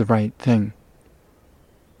is the right thing.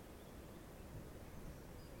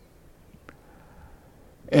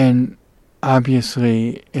 And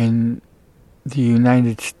obviously in the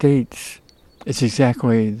United States, it's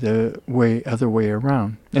exactly the other way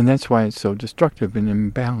around. And that's why it's so destructive and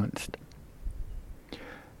imbalanced.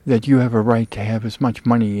 That you have a right to have as much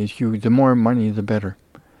money as you, the more money the better.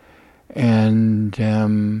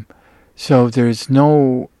 And so there's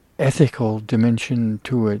no ethical dimension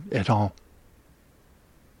to it at all.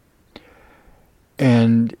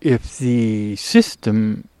 And if the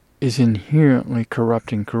system is inherently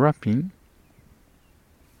corrupt and corrupting,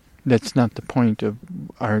 that's not the point of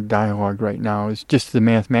our dialogue right now. It's just the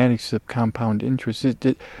mathematics of compound interest.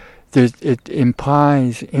 It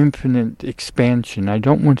implies infinite expansion. I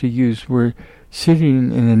don't want to use, we're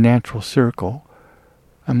sitting in a natural circle.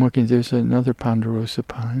 I'm looking, there's another ponderosa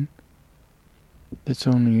pine that's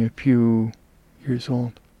only a few years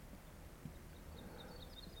old.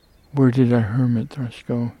 Where did our hermit thrush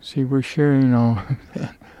go? See, we're sharing all of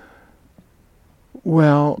that.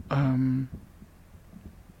 Well,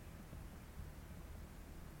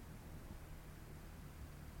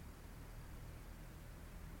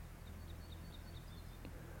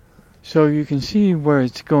 so you can see where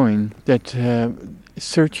it's going, that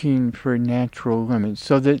searching for natural limits.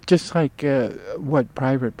 So that just like what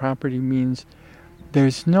private property means,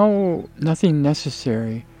 there's nothing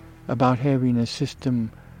necessary about having a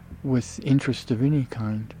system with interest of any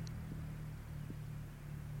kind.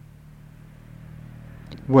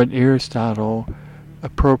 What Aristotle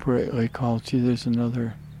appropriately calls, see there's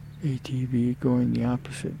another ATV going the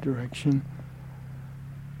opposite direction,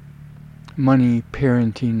 money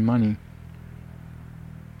parenting money,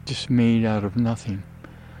 just made out of nothing.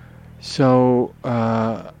 So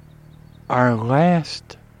our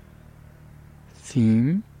last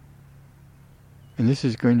theme, and this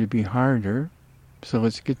is going to be harder, so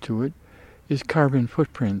let's get to it, is carbon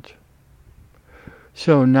footprint.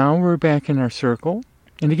 So now we're back in our circle.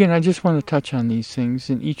 And again, I just want to touch on these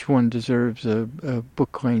things, and each one deserves a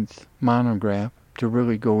book-length monograph to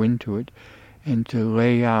really go into it and to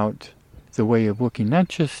lay out the way of looking. Not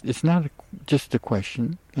just, it's not just a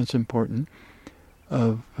question, that's important,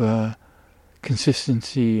 of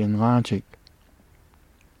consistency and logic,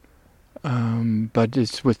 but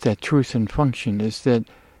it's with that truth and function, is that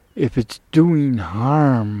if it's doing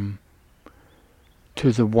harm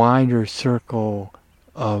to the wider circle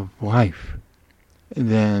of life,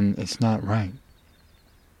 then it's not right.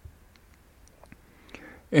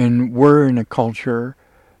 And we're in a culture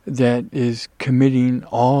that is committing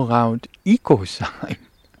all-out ecocide.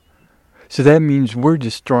 So that means we're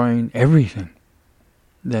destroying everything.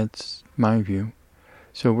 That's my view.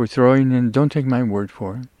 So we're throwing in, don't take my word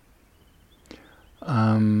for it,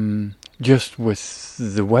 just with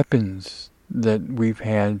the weapons that we've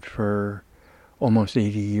had for almost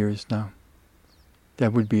 80 years now.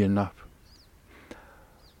 That would be enough.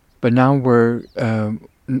 But now we're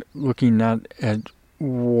looking not at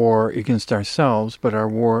war against ourselves, but our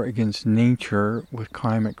war against nature with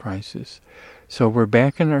climate crisis. So we're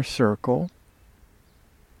back in our circle.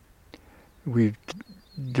 We've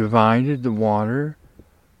divided the water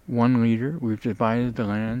 1 liter. We've divided the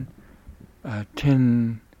land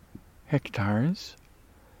 10 hectares.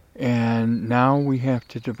 And now we have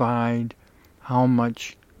to divide how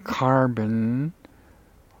much carbon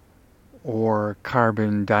or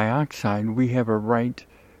carbon dioxide we have a right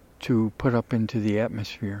to put up into the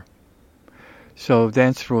atmosphere. So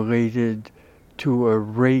that's related to a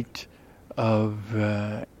rate of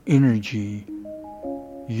energy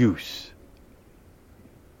use.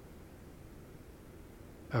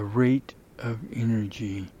 A rate of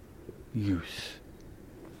energy use.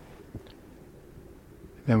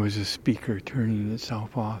 That was a speaker turning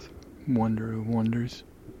itself off. Wonder of wonders.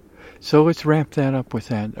 So let's wrap that up with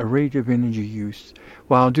that. A rate of energy use.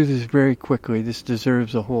 Well, I'll do this very quickly. This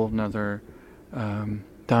deserves a whole nother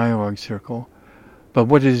dialogue circle. But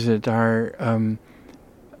what is it? The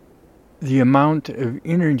amount of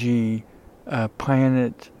energy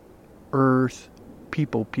planet Earth,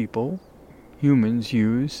 people, humans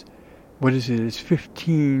use, what is it? It's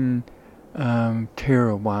 15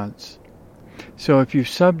 terawatts. So if you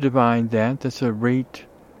subdivide that, that's a rate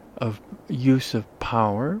of use of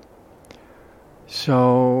power.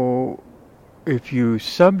 So if you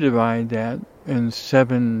subdivide that in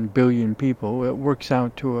 7 billion people, it works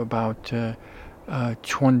out to about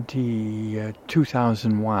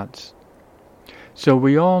 22,000 watts. So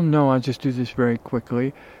we all know, I'll just do this very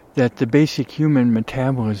quickly, that the basic human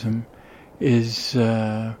metabolism is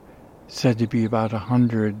said to be about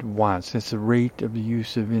 100 watts. That's the rate of the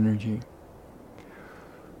use of energy.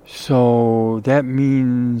 So that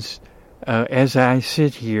means, as I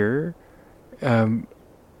sit here,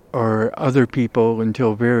 or other people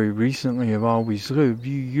until very recently have always lived,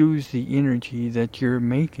 you use the energy that you're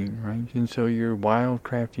making, right? And so you're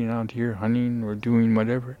wildcrafting out here, hunting or doing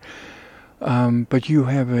whatever. But you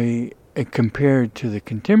have a compared to the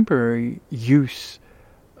contemporary use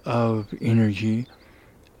of energy,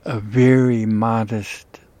 a very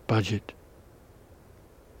modest budget.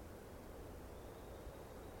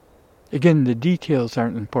 Again, the details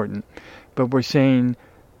aren't important, but we're saying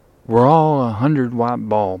we're all a 100-watt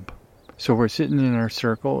bulb. So we're sitting in our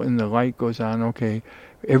circle and the light goes on. Okay,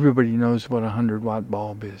 everybody knows what a 100-watt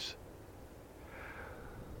bulb is.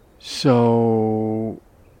 So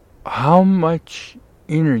how much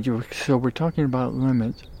energy? So we're talking about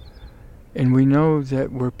limits. And we know that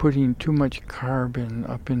we're putting too much carbon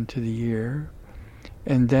up into the air.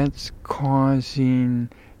 And that's causing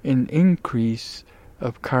an increase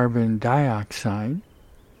of carbon dioxide.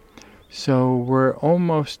 So we're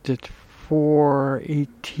almost at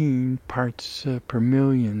 418 parts per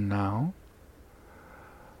million now.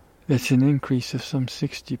 That's an increase of some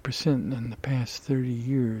 60% in the past 30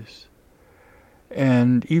 years.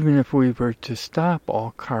 And even if we were to stop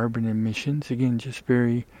all carbon emissions, again, just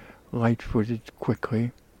very light-footed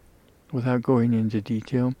quickly, without going into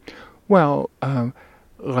detail, well,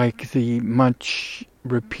 like the much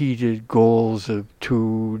repeated goals of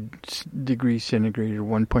 2 degrees centigrade or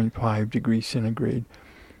 1.5 degrees centigrade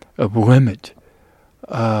of limit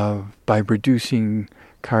by reducing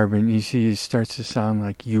carbon. You see, it starts to sound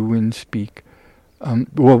like UN speak.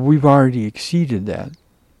 Well, we've already exceeded that,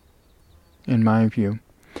 in my view.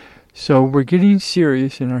 So we're getting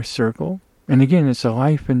serious in our circle. And again, it's a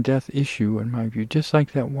life and death issue, in my view, just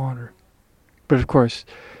like that water. But of course,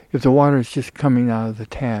 if the water is just coming out of the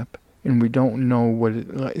tap, and we don't know what it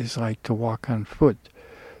is like to walk on foot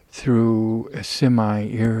through a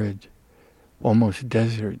semi-arid, almost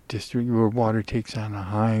desert district where water takes on a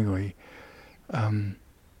highly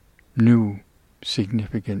new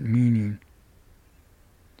significant meaning.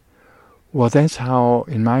 Well, that's how,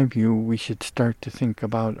 in my view, we should start to think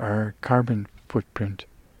about our carbon footprint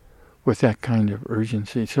with that kind of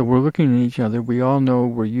urgency. So we're looking at each other. We all know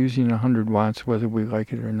we're using 100 watts, whether we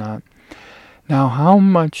like it or not. Now, how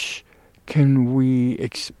much can we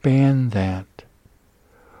expand that?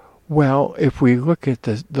 Well, if we look at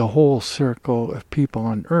the whole circle of people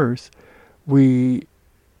on Earth,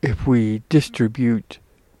 if we distribute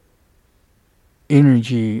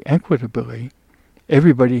energy equitably,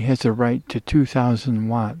 everybody has a right to 2,000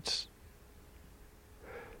 watts.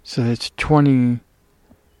 So that's 20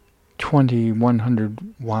 100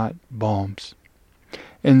 watt bulbs.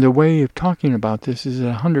 And the way of talking about this is that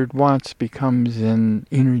 100 watts becomes an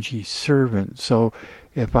energy servant. So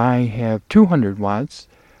if I have 200 watts,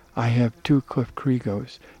 I have 2 Cliff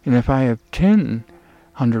Krigos. And if I have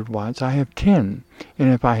 100 watts, I have 10.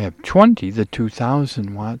 And if I have 20, the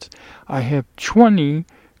 2,000 watts, I have 20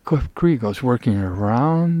 Cliff Krigos working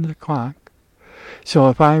around the clock. So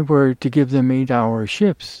if I were to give them 8-hour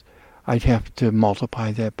shifts, I'd have to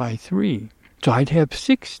multiply that by 3. So I'd have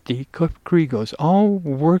 60 Cliff Krigos all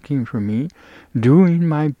working for me, doing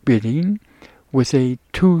my bidding with a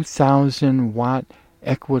 2,000 watt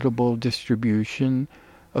equitable distribution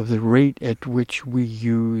of the rate at which we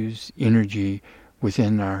use energy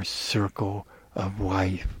within our circle of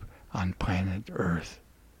life on planet Earth.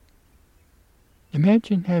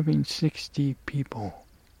 Imagine having 60 people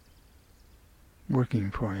working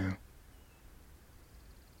for you.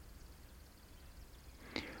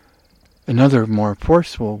 Another more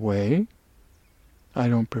forceful way, I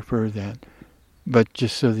don't prefer that, but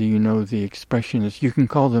just so that you know the expression is, you can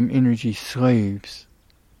call them energy slaves.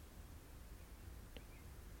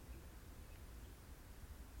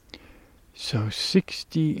 So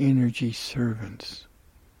 60 energy servants.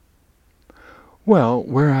 Well,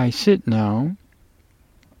 where I sit now,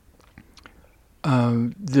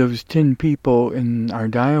 those 10 people in our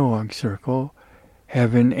dialogue circle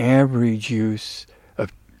have an average use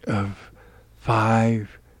of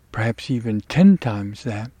 5, perhaps even 10 times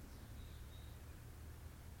that.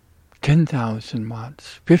 10,000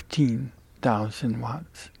 watts, 15,000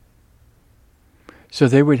 watts. So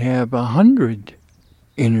they would have 100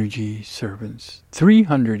 energy servants,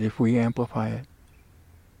 300 if we amplify it,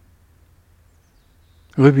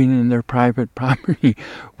 living in their private property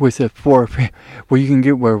with a 4. Well, you can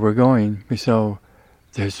get where we're going. So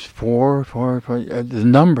there's 4. The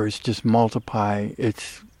numbers just multiply.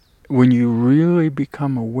 It's when you really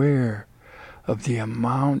become aware of the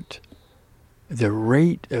amount, the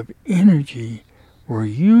rate of energy we're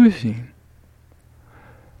using,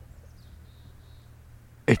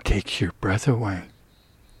 it takes your breath away.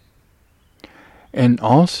 And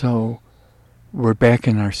also, we're back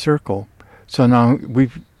in our circle. So now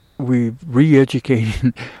we've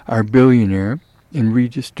re-educated our billionaire and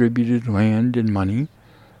redistributed land and money,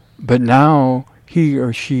 but now he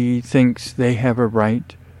or she thinks they have a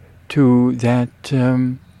right to that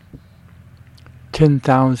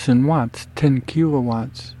 10,000 watts, 10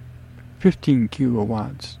 kilowatts, 15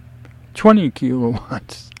 kilowatts, 20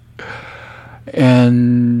 kilowatts.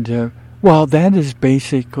 And, well, that is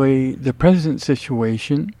basically the present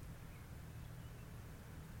situation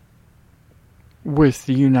with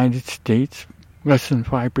the United States, less than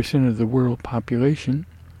 5% of the world population,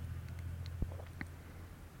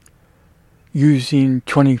 using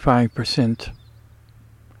 25%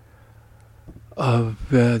 of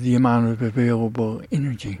the amount of available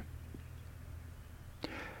energy.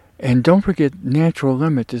 And don't forget, natural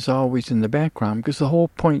limit is always in the background, because the whole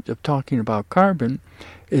point of talking about carbon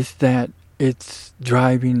is that it's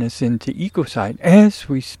driving us into ecocide as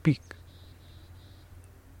we speak.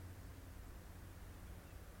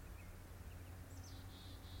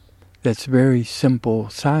 That's very simple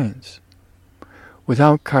science.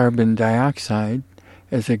 Without carbon dioxide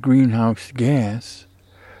as a greenhouse gas,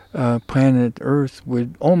 planet Earth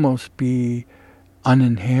would almost be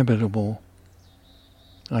uninhabitable,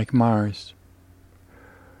 like Mars.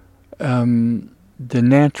 The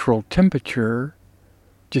natural temperature,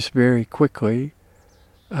 just very quickly,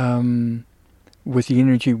 with the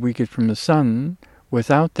energy we get from the sun,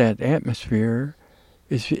 without that atmosphere,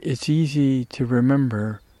 it's easy to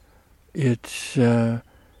remember. It's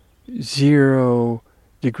 0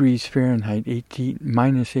 degrees Fahrenheit,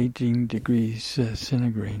 minus 18 degrees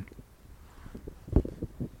centigrade.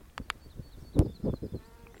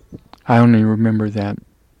 I only remember that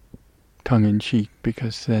tongue-in-cheek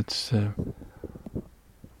because that's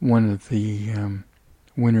one of the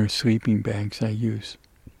winter sleeping bags I use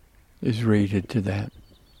is rated to that.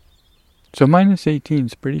 So minus 18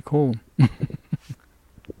 is pretty cool.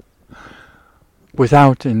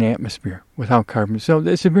 without an atmosphere, without carbon. So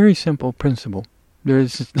it's a very simple principle.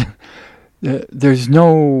 There's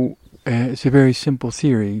no. It's a very simple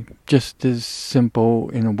theory, just as simple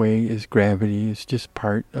in a way as gravity is just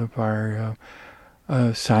part of our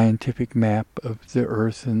scientific map of the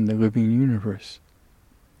Earth and the living universe.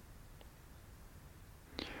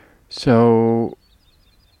 So,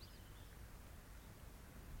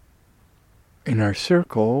 in our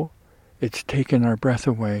circle, it's taken our breath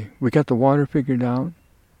away. We got the water figured out.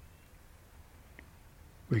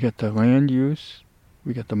 We got the land use.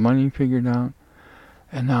 We got the money figured out.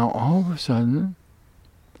 And now all of a sudden,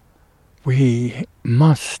 we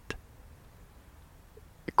must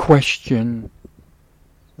question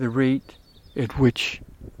the rate at which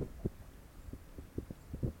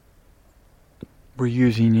we're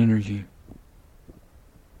using energy.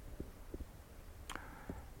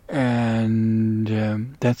 And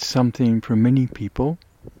that's something for many people,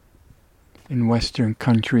 in Western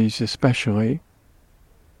countries especially,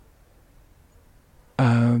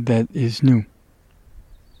 that is new.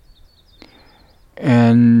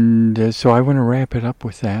 And so I want to wrap it up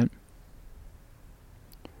with that.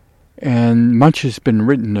 And much has been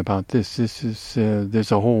written about this. This is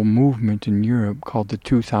there's a whole movement in Europe called the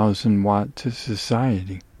 2000 Watt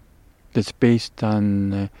Society that's based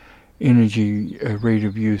on energy rate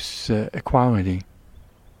of use equality.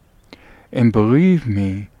 And believe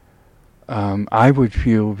me, I would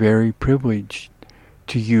feel very privileged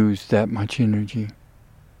to use that much energy.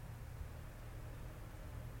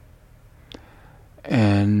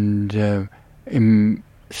 And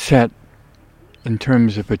set in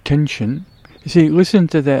terms of attention. You see, listen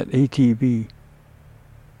to that ATV.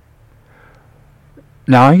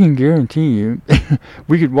 Now I can guarantee you,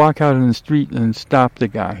 we could walk out in the street and stop the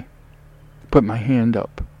guy. Put my hand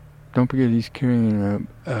up. Don't forget he's carrying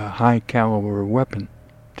a high caliber weapon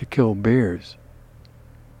to kill bears.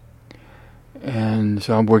 And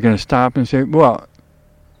so we're going to stop and say, well,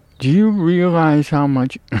 do you realize how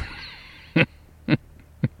much...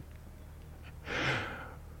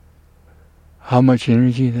 how much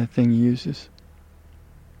energy that thing uses?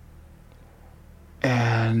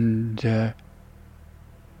 And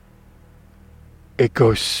it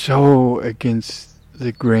goes so against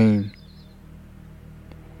the grain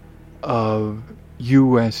of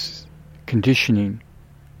U.S. conditioning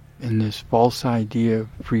in this false idea of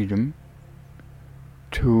freedom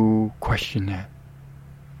to question that.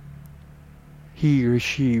 He or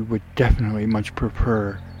she would definitely much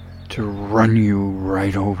prefer to run you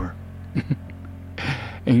right over.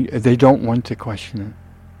 And they don't want to question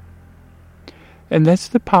it. And that's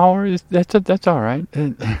the power. That's all right.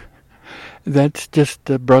 That's just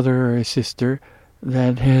a brother or a sister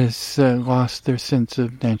that has lost their sense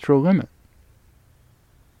of natural limit.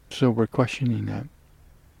 So we're questioning that.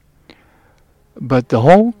 But the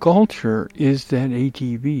whole culture is that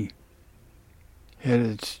ATV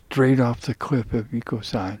headed straight off the cliff of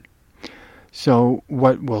ecocide. So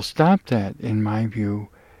what will stop that, in my view,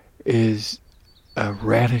 is a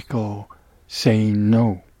radical saying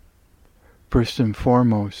no, first and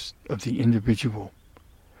foremost, of the individual,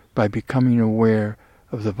 by becoming aware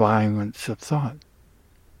of the violence of thought.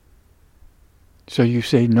 So you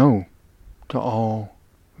say no to all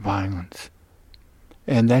violence.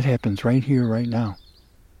 And that happens right here, right now.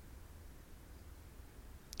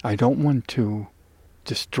 I don't want to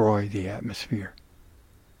destroy the atmosphere.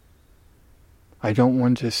 I don't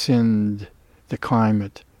want to send the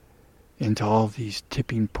climate into all these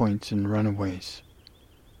tipping points and runaways.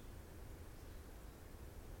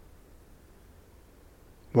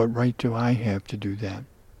 What right do I have to do that?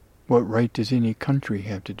 What right does any country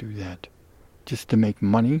have to do that? Just to make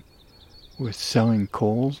money with selling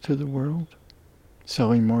coal to the world?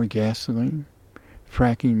 Selling more gasoline?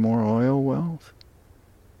 Fracking more oil wells?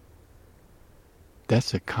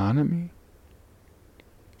 That's economy?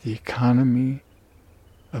 The economy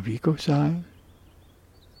of ecocide?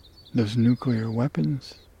 Those nuclear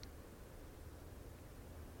weapons?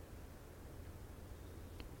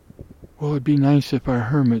 Well, it'd be nice if our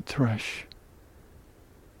hermit thrush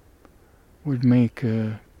would make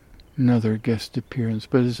another guest appearance,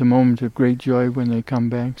 but it's a moment of great joy when they come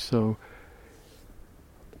back, so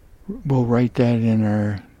we'll write that in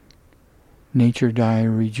our Nature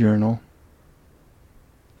Diary journal,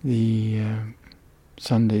 the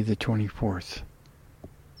Sunday the 24th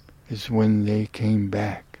is when they came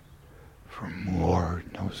back from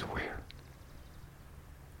Lord knows where.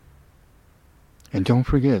 And don't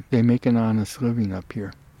forget, they make an honest living up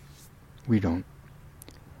here. We don't.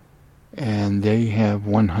 And they have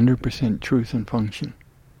 100% truth and function.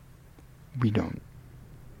 We don't.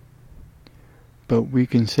 But we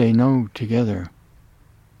can say no together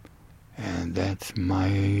And that's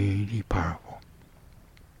mighty powerful.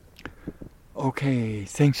 Okay,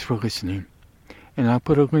 thanks for listening. And I'll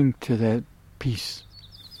put a link to that piece.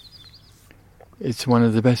 It's one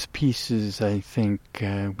of the best pieces I think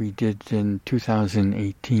we did in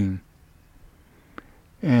 2018.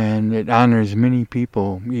 And it honors many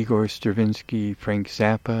people, Igor Stravinsky, Frank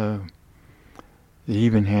Zappa. It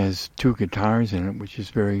even has 2 guitars in it, which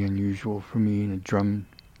is very unusual for me, and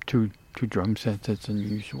two drum sets, that's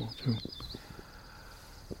unusual too.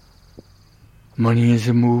 Money is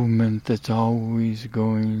a movement that's always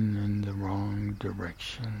going in the wrong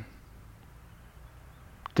direction.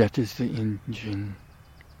 Debt is the engine,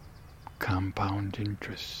 compound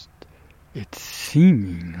interest. It's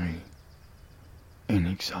seemingly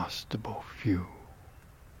inexhaustible fuel.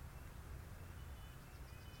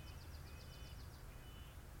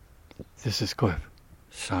 This is Cliff,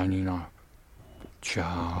 signing off.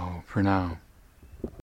 Ciao for now.